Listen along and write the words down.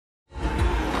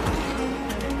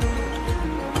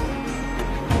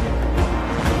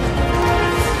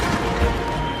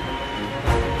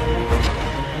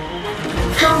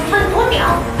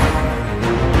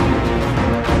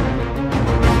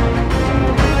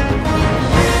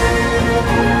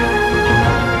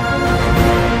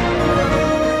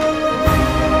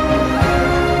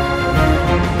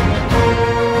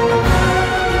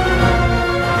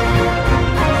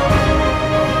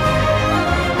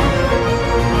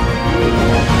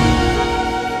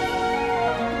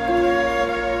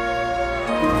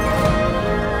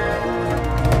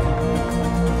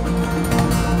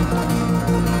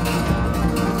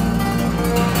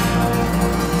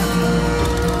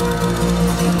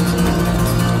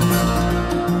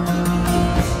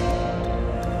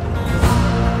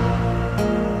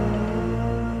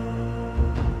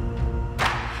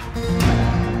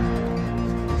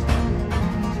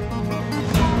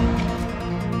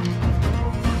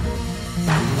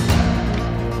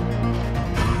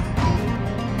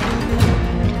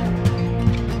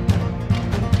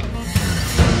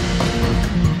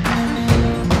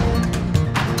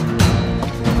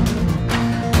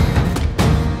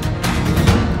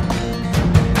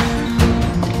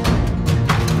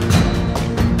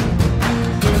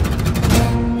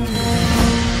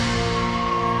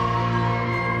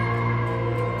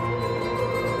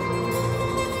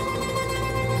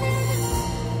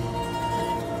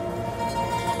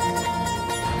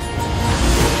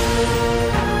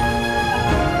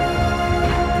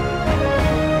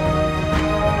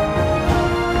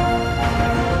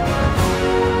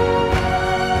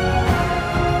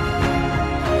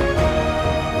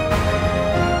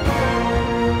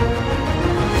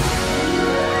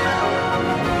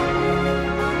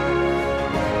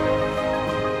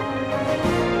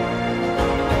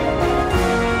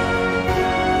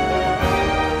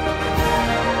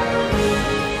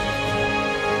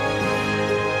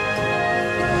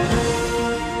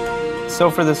So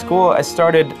for the school, I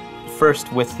started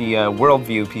first with the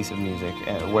worldview piece of music,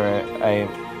 where I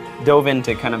dove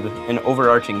into kind of an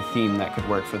overarching theme that could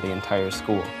work for the entire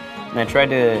school. And I tried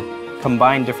to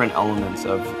combine different elements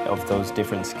of those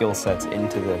different skill sets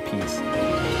into the piece.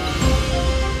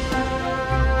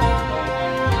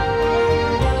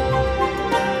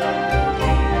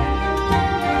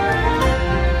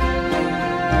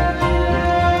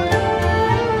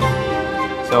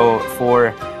 So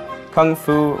for Kung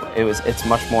Fu, it's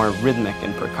much more rhythmic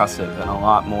and percussive, and a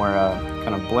lot more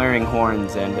kind of blaring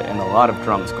horns and a lot of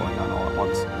drums going on all at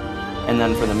once. And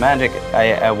then for the magic,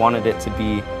 I wanted it to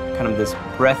be kind of this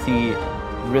breathy,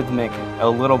 rhythmic, a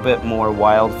little bit more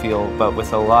wild feel, but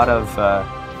with a lot of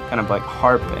kind of like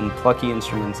harp and plucky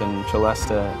instruments and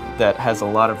celesta that has a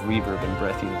lot of reverb and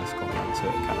breathiness going on, so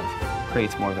it kind of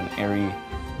creates more of an airy,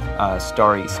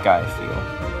 starry sky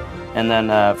feel. And then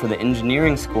for the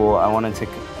engineering school, I wanted to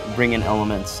bring in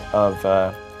elements of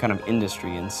kind of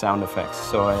industry and sound effects.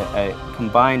 So I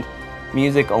combined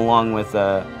music along with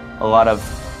a lot of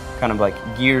kind of like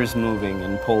gears moving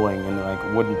and pulling and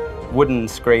like wooden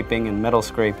scraping and metal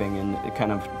scraping, and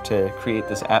kind of to create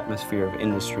this atmosphere of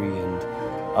industry and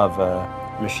of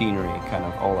machinery kind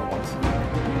of all at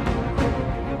once.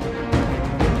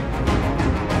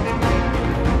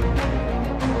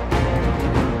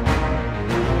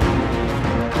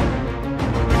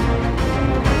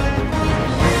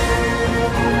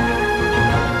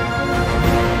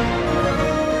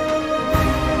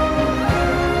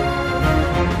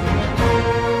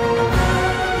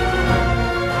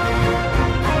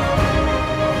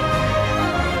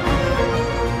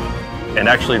 And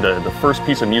actually the first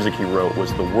piece of music he wrote was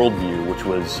the worldview, which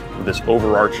was this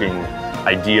overarching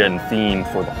idea and theme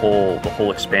for the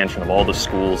whole expansion of all the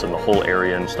schools and the whole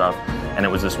area and stuff. And it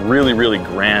was this really, really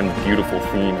grand, beautiful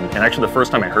theme. And actually the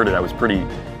first time I heard it, I was pretty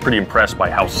impressed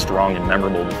by how strong and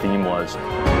memorable the theme was.